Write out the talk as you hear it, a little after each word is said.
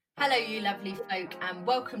Hello, you lovely folk, and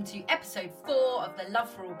welcome to episode 4 of the Love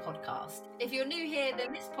for All podcast. If you're new here,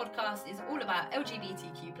 then this podcast is all about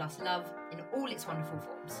LGBTQ plus love in all its wonderful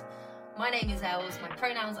forms. My name is Ells, my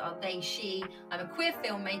pronouns are they, she. I'm a queer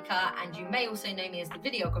filmmaker, and you may also know me as the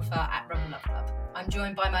videographer at Rebel Love Club. I'm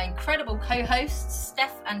joined by my incredible co-hosts,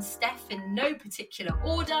 Steff and Steph, in no particular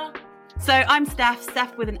order. So I'm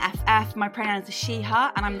Steph with an FF. My pronouns are she,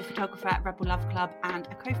 her, and I'm the photographer at Rebel Love Club and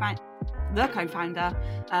the co-founder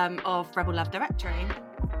of Rebel Love Directory.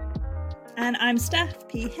 And I'm Steph,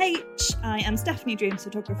 PH. I am Stephanie Dreams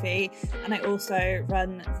Photography, and I also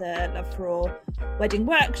run the Love for All wedding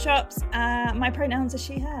workshops. My pronouns are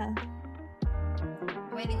she, her.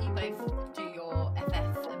 The way that you both do your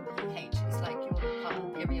FF and PH is like you're part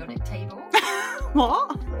of the periodic table.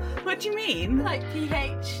 What? What do you mean? Like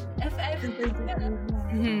PH, FF.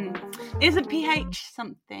 Mm-hmm. Isn't PH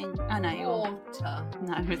something? Oh no, Water.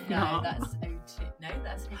 No, it's No, not. that's O2. No,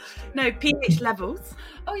 that's H2. No, pH levels.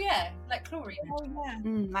 Oh yeah, like chlorine. Oh yeah.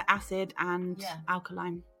 Like acid and Yeah.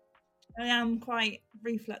 alkaline. I am quite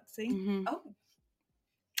refluxy. Mm-hmm. Oh,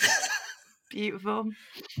 Beautiful.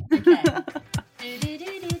 okay.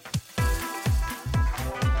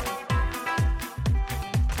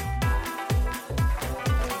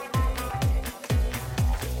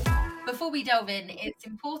 Before we delve in, it's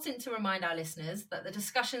important to remind our listeners that the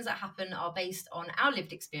discussions that happen are based on our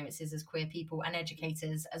lived experiences as queer people and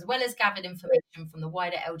educators, as well as gathered information from the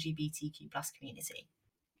wider LGBTQ plus community.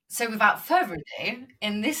 So without further ado,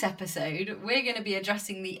 in this episode, we're going to be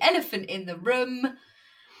addressing the elephant in the room.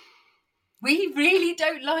 We really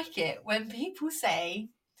don't like it when people say,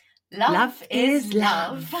 love is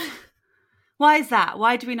love. Why is that?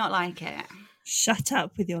 Why do we not like it? Shut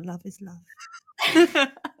up with your love is love.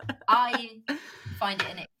 I find it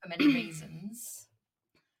in it for many reasons.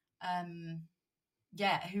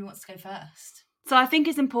 Who wants to go first? So I think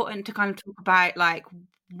it's important to kind of talk about like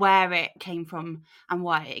where it came from and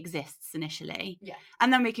why it exists initially. Yeah.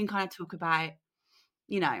 And then we can kind of talk about,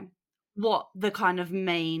 what the kind of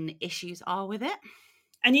main issues are with it.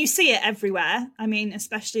 And you see it everywhere. I mean,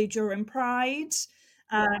 especially during Pride,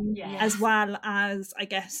 as well as, I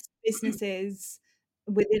guess, businesses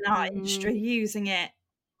within our industry using it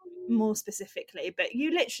more specifically. But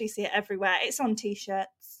you literally see it everywhere. It's on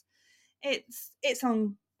T-shirts. It's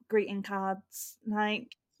on greeting cards.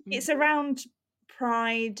 Like, it's around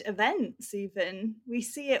Pride events even. We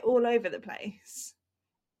see it all over the place.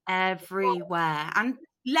 Everywhere. And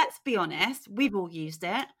let's be honest, we've all used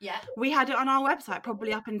it. Yeah. We had it on our website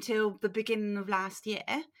probably up until the beginning of last year.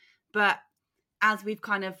 But as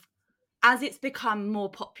it's become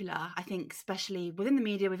more popular, I think, especially within the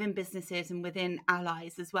media, within businesses and within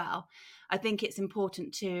allies as well, I think it's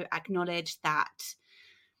important to acknowledge that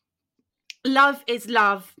love is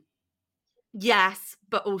love, yes,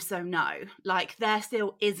 but also no. Like, there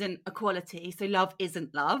still isn't equality, so love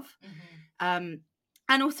isn't love. Mm-hmm.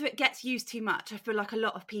 And also it gets used too much. I feel like a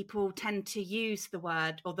lot of people tend to use the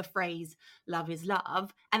word or the phrase love is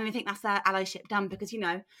love, and they think that's their allyship done because,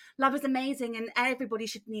 love is amazing and everybody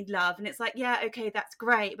should need love. And it's like, yeah, okay, that's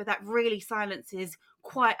great, but that really silences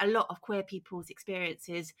quite a lot of queer people's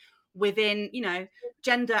experiences within,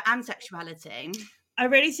 gender and sexuality. I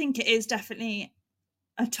really think it is definitely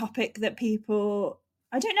a topic that people,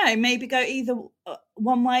 I don't know, maybe go either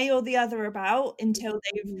one way or the other about until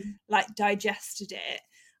they've digested it.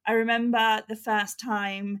 I remember the first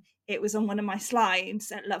time it was on one of my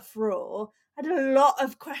slides at Love for All, I had a lot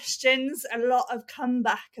of questions, a lot of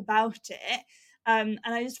comeback about it. And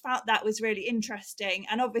I just felt that was really interesting.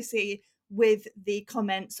 And obviously with the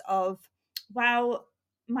comments of, wow,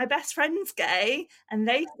 my best friend's gay and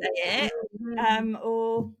they say it,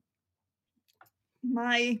 or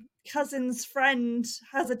my cousin's friend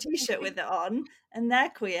has a T-shirt with it on and they're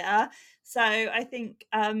queer. So I think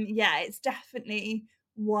it's definitely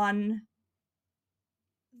one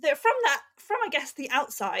that from I guess the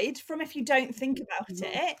outside, from if you don't think about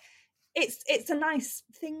it, it's a nice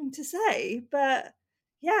thing to say, but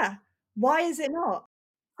yeah, why is it not?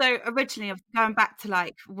 So originally, going back to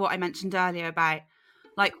like what I mentioned earlier about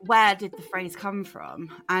like where did the phrase come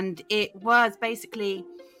from, and it was basically,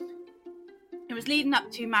 it was leading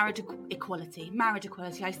up to marriage equality.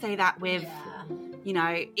 I say that with,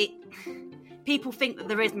 people think that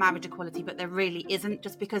there is marriage equality, but there really isn't.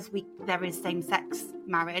 Just because there is same-sex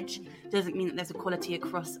marriage doesn't mean that there's equality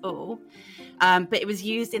across all. But it was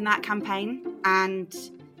used in that campaign, and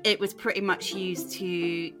it was pretty much used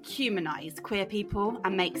to humanise queer people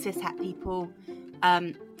and make cis-het people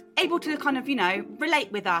able to kind of,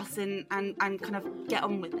 relate with us and kind of get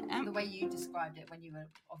on with it. The way you described it when you were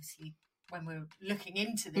obviously when we're looking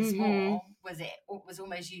into this more, was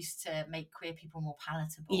almost used to make queer people more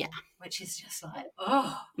palatable, which is just like,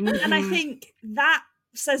 And I think that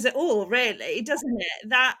says it all, really, doesn't it?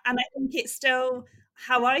 That, and I think it's still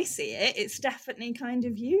how I see it, it's definitely kind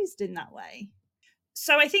of used in that way.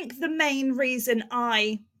 So I think the main reason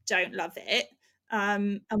I don't love it,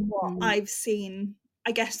 and what I've seen,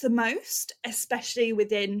 I guess, the most, especially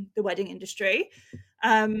within the wedding industry,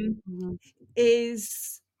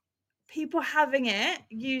 is people having it,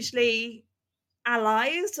 usually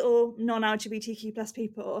allies or non-LGBTQ plus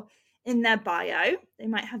people, in their bio. They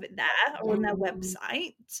might have it there or on their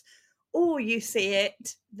website, or you see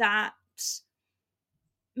it that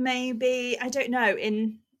maybe, I don't know,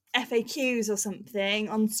 in FAQs or something,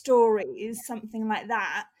 on stories, something like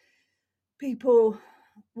that. People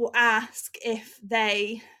will ask if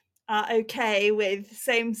they are okay with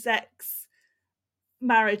same-sex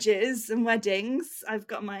marriages and weddings. I've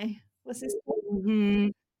got my, what's this called?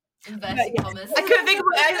 Inverted commas. I couldn't think of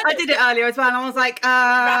it. I did it earlier as well, and I was like,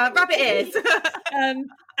 rabbit ears.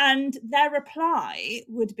 And their reply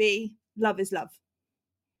would be, love is love.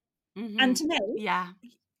 And to me,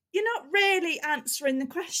 you're not really answering the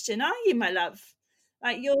question, are you, my love?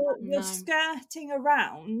 Like, you're skirting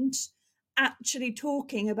around actually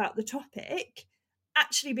talking about the topic,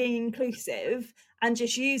 actually being inclusive, and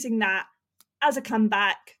just using that as a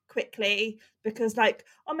comeback quickly, because like,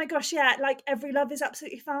 oh my gosh, yeah, like every love is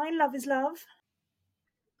absolutely fine, love is love.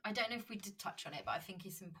 I don't know if we did touch on it, but I think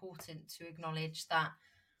it's important to acknowledge that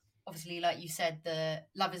obviously, like you said, the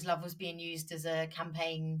Love is Love was being used as a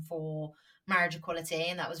campaign for marriage equality,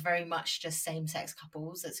 and that was very much just same-sex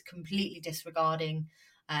couples. That's completely disregarding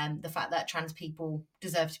the fact that trans people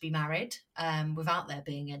deserve to be married without there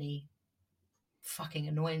being any fucking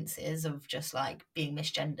annoyances of just like being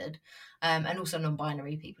misgendered, and also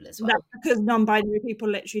non-binary people as well. That's because non-binary people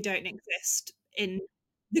literally don't exist in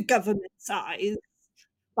the government's eyes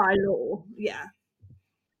by law.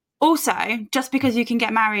 Also, just because you can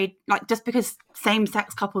get married, like just because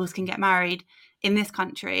same-sex couples can get married in this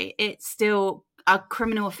country, it's still a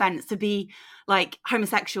criminal offence to be like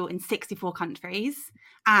homosexual in 64 countries,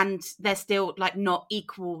 and there's still like not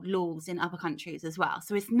equal laws in other countries as well.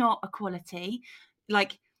 So it's not equality.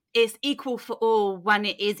 Like, it's equal for all when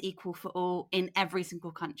it is equal for all in every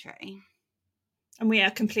single country. And we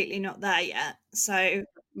are completely not there yet. So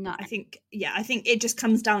no. I think it just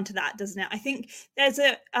comes down to that, doesn't it? I think there's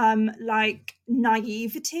a like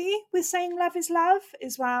naivety with saying love is love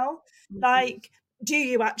as well. Like, do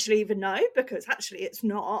you actually even know? Because actually it's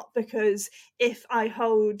not, because if I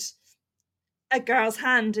hold a girl's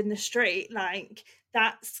hand in the street, like,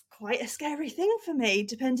 that's quite a scary thing for me,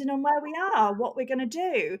 depending on where we are, what we're going to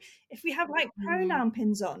do. If we have like pronoun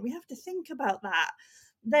pins on, we have to think about that.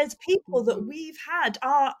 There's people that we've had,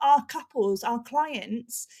 our couples, our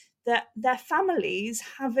clients, that their families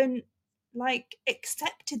haven't like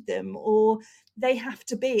accepted them, or they have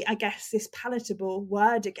to be, I guess, this palatable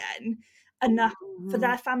word again, enough for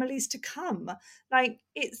their families to come. Like,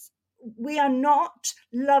 we are not,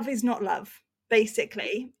 love is not love,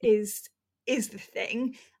 basically, is the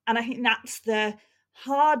thing. And I think that's the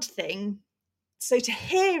hard thing. So to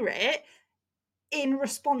hear it in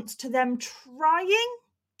response to them trying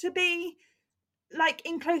to be like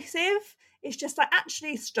inclusive, it's just like,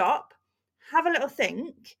 actually stop, have a little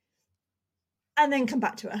think, and then come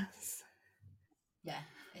back to us. Yeah,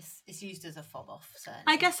 it's used as a fob off. So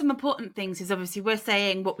I guess some important things is, obviously we're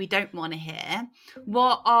saying what we don't want to hear.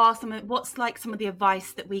 What's like some of the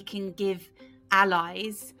advice that we can give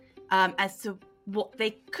allies as to what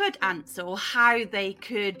they could answer, or how they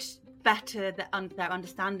could better their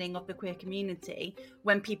understanding of the queer community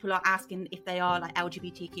when people are asking if they are like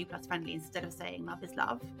LGBTQ plus friendly, instead of saying love is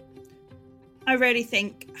love? I really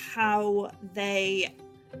think how they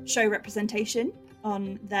show representation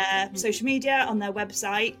on their social media, on their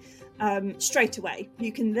website, straight away.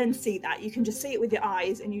 You can then see that. You can just see it with your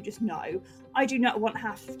eyes, and you just know. I do not want to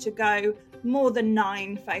have to go more than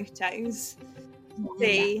 9 photos to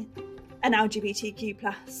see an LGBTQ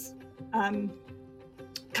plus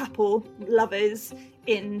couple, lovers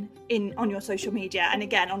in on your social media, and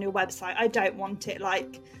again on your website. I don't want it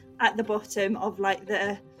like at the bottom of like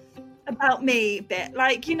the about me bit,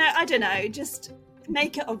 like, you know, I don't know, just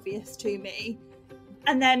make it obvious to me.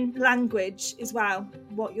 And then language as well,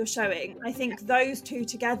 what you're showing. I think those two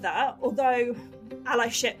together, although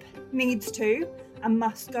allyship needs to and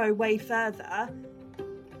must go way further,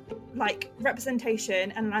 like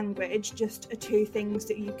representation and language just are 2 things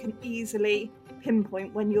that you can easily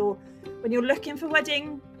pinpoint when you're looking for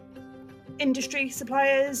wedding industry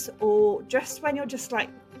suppliers, or just when you're just like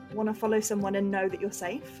want to follow someone and know that you're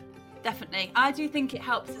safe. definitely. I do think it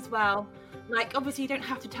helps as well. Like, obviously you don't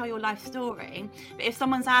have to tell your life story, but if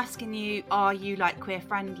someone's asking you, are you like queer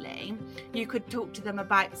friendly, you could talk to them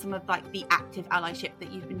about some of like the active allyship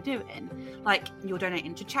that you've been doing. Like, you're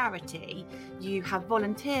donating to charity, you have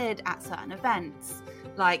volunteered at certain events,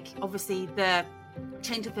 like obviously the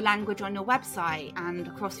change of the language on your website and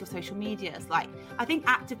across your social medias. Like, I think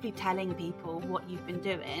actively telling people what you've been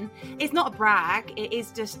doing is not a brag, it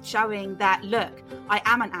is just showing that, look, I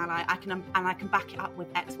am an ally, I can back it up with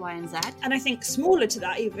X, Y and Z. And I think smaller to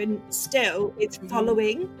that even still, it's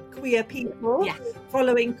following queer people,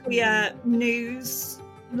 following queer news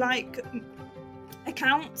like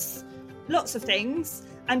accounts, lots of things,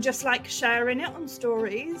 and just like sharing it on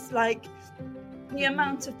stories. Like the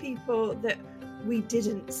amount of people that we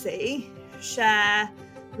didn't see share,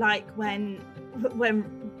 like when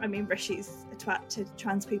I mean, Rishi's a twat to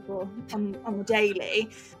trans people on the daily,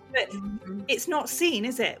 but it's not seen,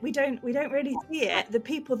 is it? We don't really see it. The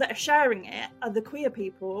people that are sharing it are the queer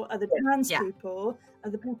people, are the trans people, are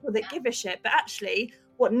the people that give a shit. But actually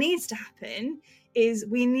what needs to happen is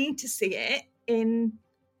we need to see it in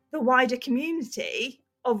the wider community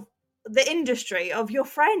of the industry, of your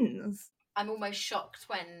friends. I'm almost shocked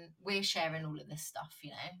when we're sharing all of this stuff,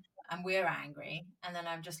 you know, and we're angry, and then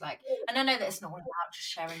I'm just like, and I know that it's not all about just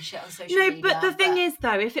sharing shit on social media. No, but the thing is,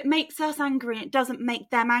 though, if it makes us angry and it doesn't make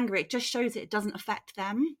them angry, it just shows it doesn't affect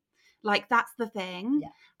them. Like, that's the thing. Yeah.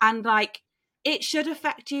 And like, it should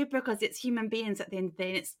affect you because it's human beings at the end of the day,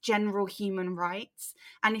 and it's general human rights.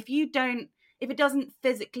 And if it doesn't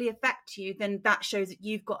physically affect you, then that shows that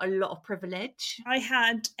you've got a lot of privilege. I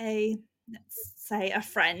had let's say a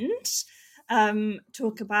friend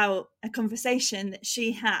talk about a conversation that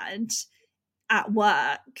she had at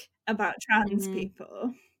work about trans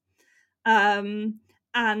people, and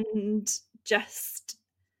just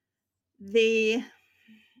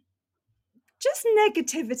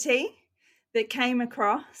negativity that came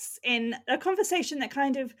across in a conversation that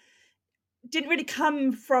kind of didn't really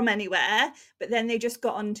come from anywhere, but then they just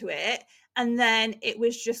got onto it, and then it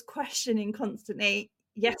was just questioning constantly,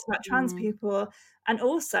 yes, about trans people, and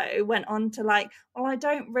also went on to like, well, I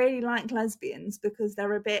don't really like lesbians because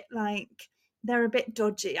they're a bit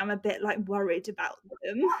dodgy. I'm a bit like worried about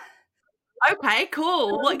them. Okay,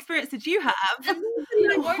 cool. What experience did you have?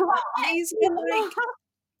 These were like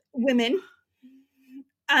women,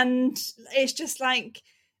 and it's just like,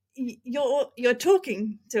 you're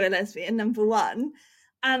talking to a lesbian, number one,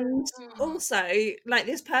 and also like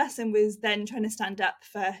this person was then trying to stand up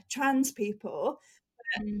for trans people.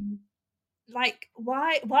 Like,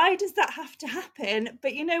 why does that have to happen?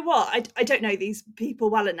 But you know what, I don't know these people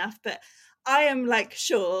well enough, but I am like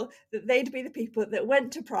sure that they'd be the people that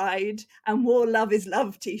went to Pride and wore Love is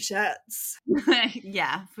Love t-shirts.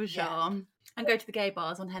 Yeah, for sure. And go to the gay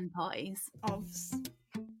bars on hen parties.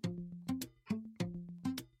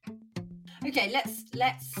 Okay,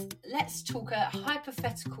 let's talk a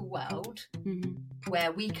hypothetical world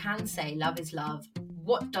where we can say love is love.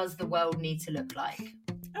 What does the world need to look like?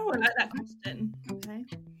 Oh, I like that question. Okay.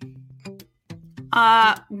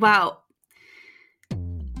 Well,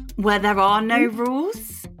 where there are no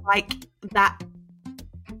rules, like that.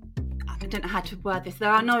 I don't know how to word this. There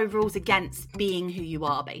are no rules against being who you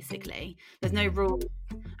are, basically. There's no rules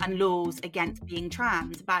and laws against being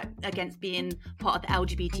trans, against being part of the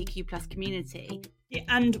LGBTQ plus community. Yeah,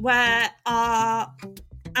 and where our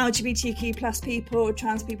LGBTQ plus people,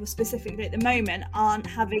 trans people specifically at the moment, aren't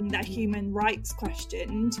having their human rights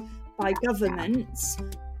questioned by governments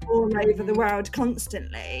all over the world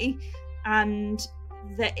constantly, and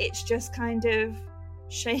that it's just kind of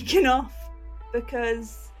shaken off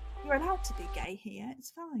because you're allowed to be gay here,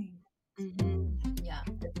 it's fine. Yeah,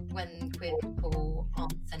 when queer people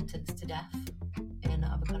aren't sentenced to death in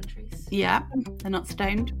other countries. Yeah, they're not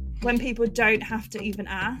stoned. When people don't have to even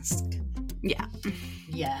ask.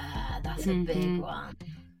 Yeah, that's a big one.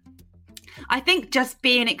 I think just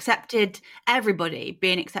being accepted, everybody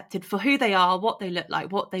being accepted for who they are, what they look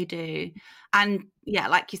like, what they do. And yeah,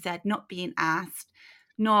 like you said, not being asked,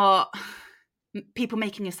 not people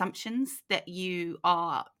making assumptions that you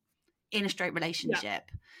are in a straight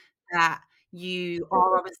relationship, that you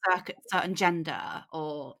are of a certain gender,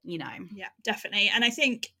 or, you know. Yeah, definitely. And I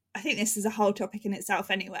think this is a whole topic in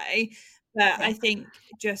itself anyway, but I think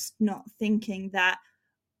just not thinking that,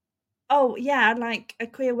 oh yeah, like a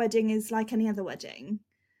queer wedding is like any other wedding,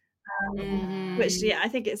 which I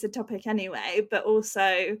think it's a topic anyway, but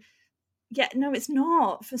also no, it's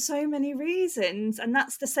not, for so many reasons, and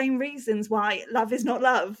that's the same reasons why love is not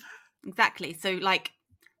love. Exactly. So like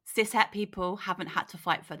cis-het people haven't had to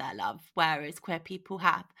fight for their love, whereas queer people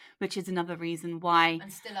have, which is another reason why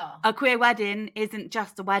and still are. A queer wedding isn't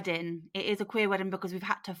just a wedding. It is a queer wedding because we've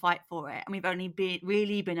had to fight for it, and we've only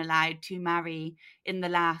been allowed to marry in the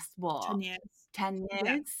last 10 years. 10 years.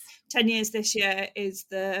 Yeah. 10 years this year is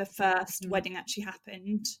the first wedding actually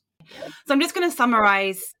happened. So I'm just going to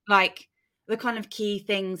summarize like the kind of key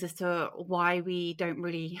things as to why we don't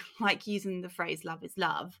really like using the phrase love is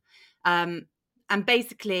love. And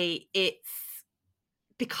basically it's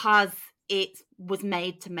because it was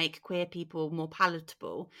made to make queer people more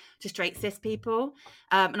palatable to straight cis people.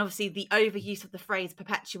 And obviously the overuse of the phrase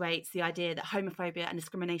perpetuates the idea that homophobia and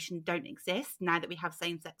discrimination don't exist now that we have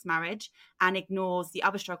same-sex marriage, and ignores the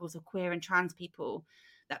other struggles of queer and trans people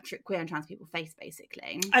that queer and trans people face,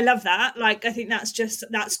 basically. I love that. Like, I think that's just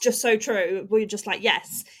so true. We're just like,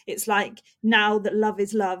 yes, it's like now that love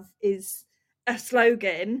is a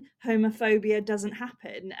slogan, homophobia doesn't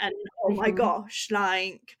happen. And oh my gosh,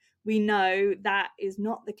 like we know that is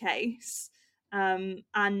not the case.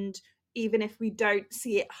 And even if we don't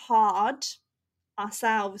see it hard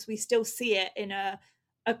ourselves, we still see it in a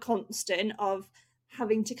constant of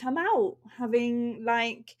having to come out, having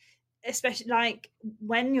like, especially like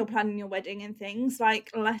when you're planning your wedding and things, like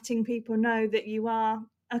letting people know that you are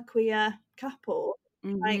a queer couple.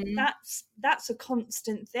 Like that's a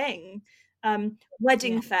constant thing.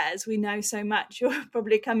 Wedding fairs, we know so much. You're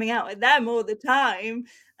probably coming out with them all the time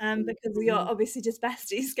because you're obviously just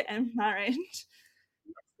besties getting married.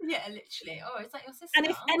 Yeah, literally. Oh, is that your sister? And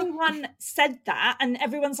if anyone said that and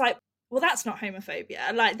everyone's like, well, that's not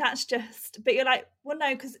homophobia, like that's just, but you're like, well,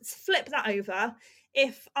 no, because it's flip that over.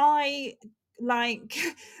 If I like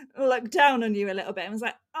look down on you a little bit and was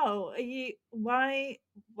like, oh, are you, why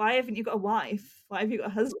haven't you got a wife? Why have you got a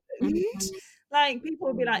husband? Like people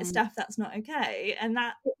would be like, Steph, that's not okay. And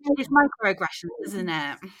that is microaggression, isn't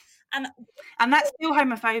it? And that's still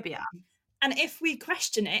homophobia. And if we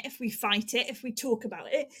question it, if we fight it, if we talk about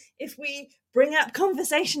it, if we bring up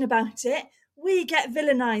conversation about it, we get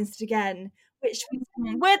villainized again, which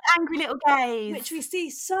we're angry little gays, which we see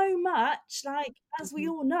so much, like as we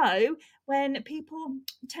all know, when people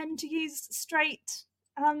tend to use straight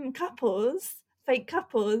couples, fake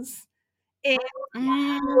couples in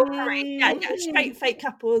straight fake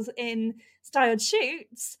couples in styled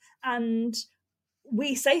shoots, and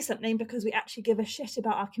we say something because we actually give a shit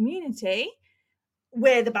about our community,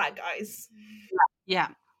 we're the bad guys. Yeah.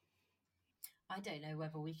 I don't know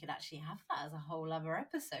whether we could actually have that as a whole other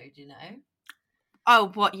episode, you know.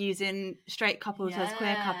 Oh, what, using straight couples as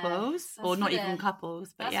queer couples? Or not even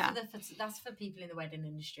couples, but that's for people in the wedding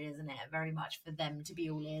industry, isn't it? Very much for them to be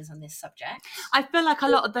all ears on this subject. I feel like a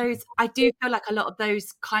lot of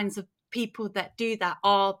those kinds of people that do that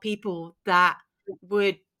are people that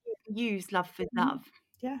would use love for love.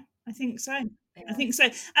 Yeah, I think so. I think so.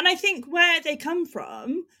 And I think where they come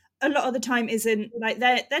from a lot of the time isn't like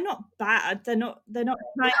they're not bad. They're not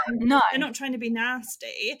trying to be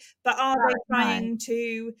nasty, but are they trying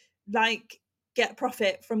to like get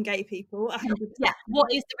profit from gay people? 100%. Yeah.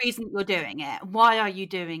 What is the reason you're doing it? Why are you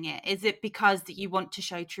doing it? Is it because that you want to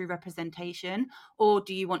show true representation, or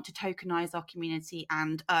do you want to tokenize our community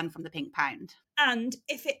and earn from the pink pound? And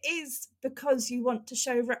if it is because you want to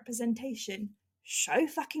show representation, show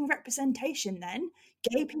fucking representation then.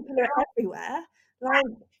 Gay people are everywhere. Like,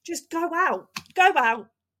 just go out,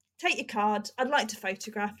 take your card. I'd like to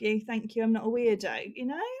photograph you. Thank you. I'm not a weirdo, you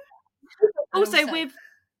know? Also, with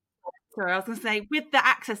the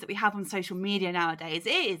access that we have on social media nowadays, it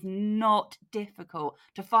is not difficult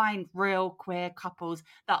to find real queer couples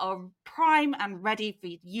that are prime and ready for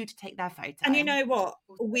you to take their photo. And you know what?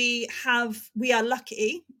 We are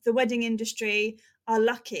lucky, the wedding industry are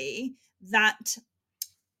lucky that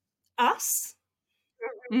us,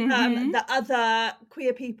 the other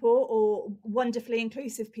queer people or wonderfully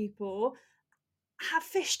inclusive people have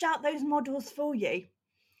fished out those models for you.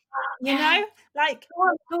 You know, like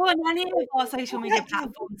go on any of our social media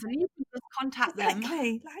platforms and you can just contact them.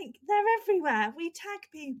 Like they're everywhere. We tag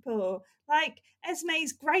people. Like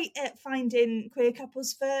Esme's great at finding queer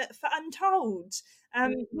couples for Untold.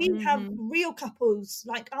 We have real couples,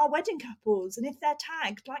 like our wedding couples, and if they're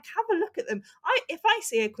tagged, like have a look at them. If I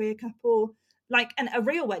see a queer couple like a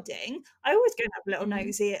real wedding, I always go and have a little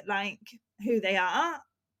nosy at like who they are.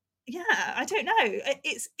 Yeah, I don't know.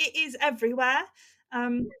 It is everywhere.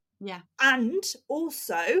 Yeah. And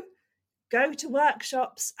also go to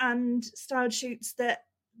workshops and styled shoots that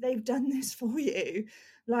they've done this for you.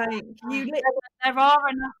 Like there are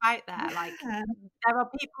enough out there. Yeah. Like there are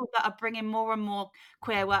people that are bringing more and more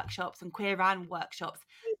queer workshops and queer ran workshops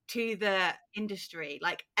to the industry,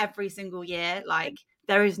 like every single year. Like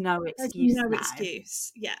There is no excuse. There's no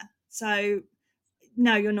excuse. Yeah. So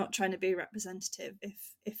no, you're not trying to be representative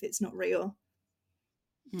if it's not real.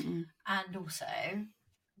 Mm-mm. And also,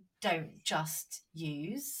 don't just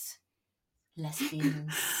use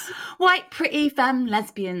lesbians. White, pretty, femme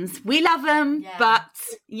lesbians. We love them, but,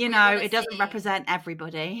 it doesn't represent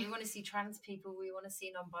everybody. We want to see trans people. We want to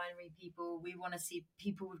see non-binary people. We want to see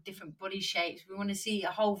people with different body shapes. We want to see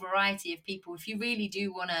a whole variety of people. If you really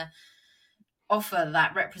do want to offer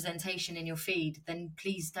that representation in your feed, then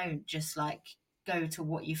please don't just go to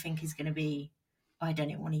what you think is going to be, I don't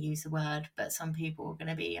even want to use the word, but some people are going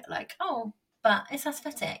to be like, oh, but it's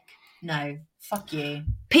aesthetic. No, fuck you.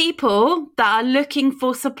 People that are looking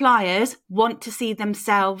for suppliers want to see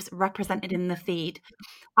themselves represented in the feed.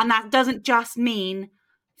 And that doesn't just mean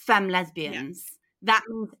femme lesbians. Yeah. That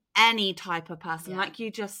means any type of person, like you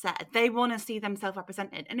just said. They want to see themselves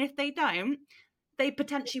represented. And if they don't, they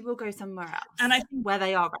potentially will go somewhere else, and I think where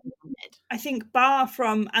they are represented. I think bar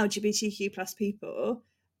from LGBTQ plus people,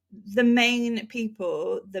 the main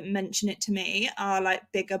people that mention it to me are like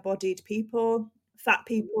bigger bodied people, fat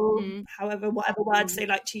people, whatever words they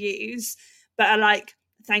like to use, but are like,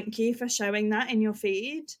 thank you for showing that in your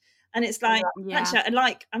feed. And it's like, actually,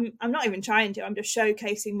 like I'm not even trying to, I'm just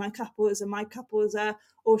showcasing my couples, and my couples are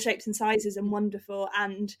all shapes and sizes and wonderful,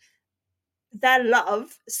 and their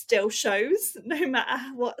love still shows no matter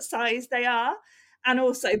what size they are. And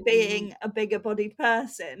also being a bigger bodied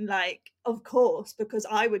person, like, of course, because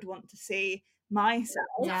I would want to see myself.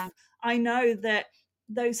 Yeah. I know that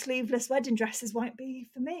those sleeveless wedding dresses won't be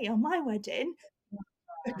for me on my wedding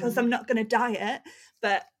because I'm not going to diet.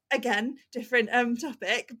 But again, different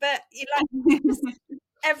topic. But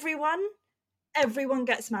everyone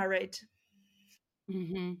gets married.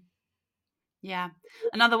 Mm-hmm. Yeah.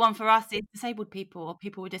 Another one for us is disabled people or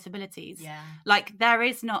people with disabilities. Yeah. Like, there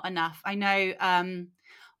is not enough. I know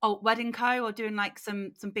Wedding Co are doing like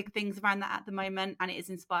some big things around that at the moment, and it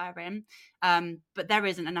is inspiring. But there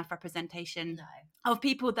isn't enough representation of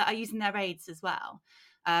people that are using their aids as well.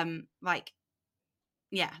 There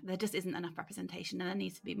just isn't enough representation, and there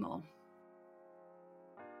needs to be more.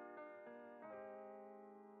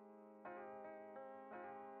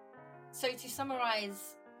 So to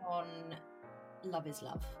summarise on Love is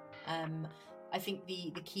Love, I think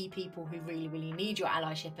the key people who really, really need your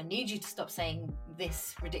allyship and need you to stop saying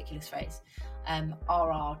this ridiculous phrase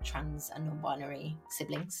are our trans and non-binary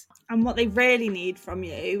siblings. And what they really need from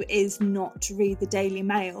you is not to read the Daily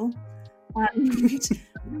Mail and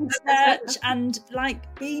research and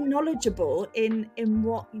be knowledgeable in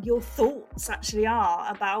what your thoughts actually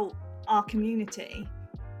are about our community.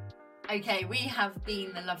 Okay, we have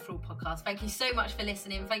been the Love for All podcast. Thank you so much for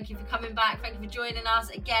listening. Thank you for coming back. Thank you for joining us.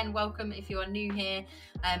 Again, welcome if you are new here.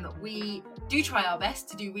 We do try our best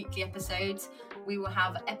to do weekly episodes. We will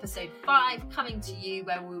have episode 5 coming to you,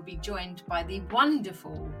 where we will be joined by the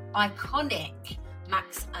wonderful, iconic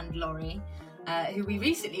Max and Laurie, who we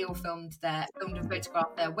recently all filmed and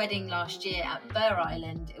photographed their wedding last year at Burr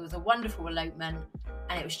Island. It was a wonderful elopement,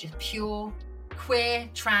 and it was just pure queer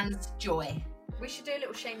trans joy. We should do a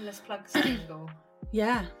little shameless plugs jingle.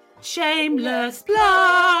 Yeah. Shameless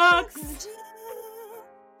plugs!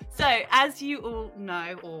 So, as you all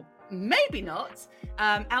know, or maybe not,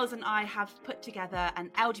 Ells and I have put together an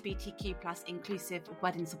LGBTQ plus inclusive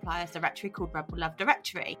wedding suppliers directory called Rebel Love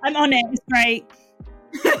Directory. I'm on it, it's great.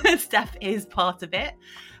 Steph is part of it.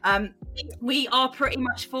 We are pretty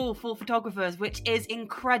much full photographers, which is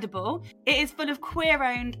incredible. It is full of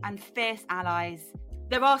queer-owned and fierce allies.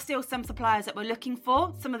 There are still some suppliers that we're looking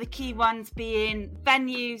for, some of the key ones being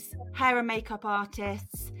venues, hair and makeup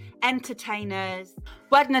artists, entertainers,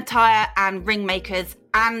 wedding attire and ring makers,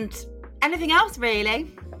 and anything else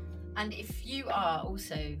really. And if you are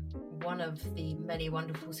also one of the many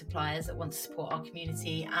wonderful suppliers that want to support our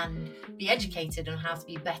community and be educated on how to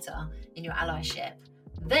be better in your allyship,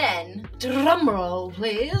 then drumroll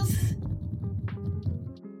please.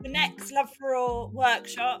 The next Love for All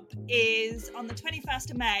workshop is on the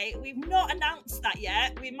 21st of May. We've not announced that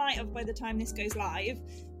yet. We might have by the time this goes live,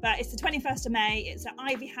 but it's the 21st of May. It's at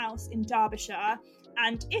Ivy House in Derbyshire,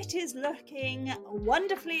 and it is looking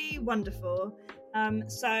wonderfully wonderful. Head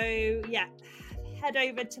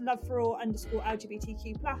over to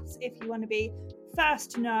loveforall_LGBTQ+ if you want to be first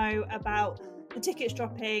to know about the tickets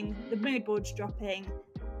dropping, the mood boards dropping,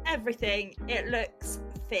 everything. It looks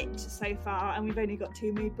fit so far, and we've only got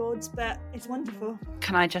 2 mood boards, but it's wonderful.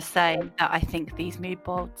 Can I just say that I think these mood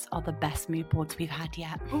boards are the best mood boards we've had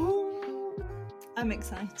yet. Ooh, I'm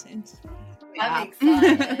excited. I'm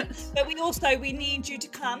excited. But we need you to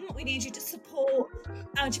come. We need you to support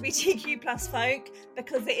LGBTQ plus folk,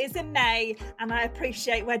 because it is in May and I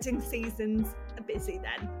appreciate wedding seasons are busy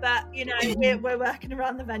then. But, you know, we're working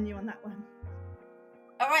around the venue on that one.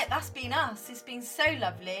 All right, that's been us. It's been so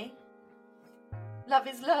lovely. Love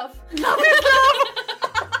is love. Love is love.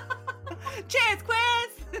 Cheers,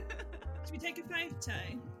 quiz. Should we take a photo?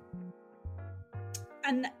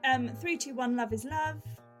 And 3, 2, 1, love is love.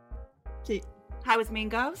 Cute. How was Mean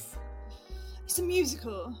Girls? It's a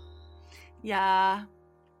musical. Yeah.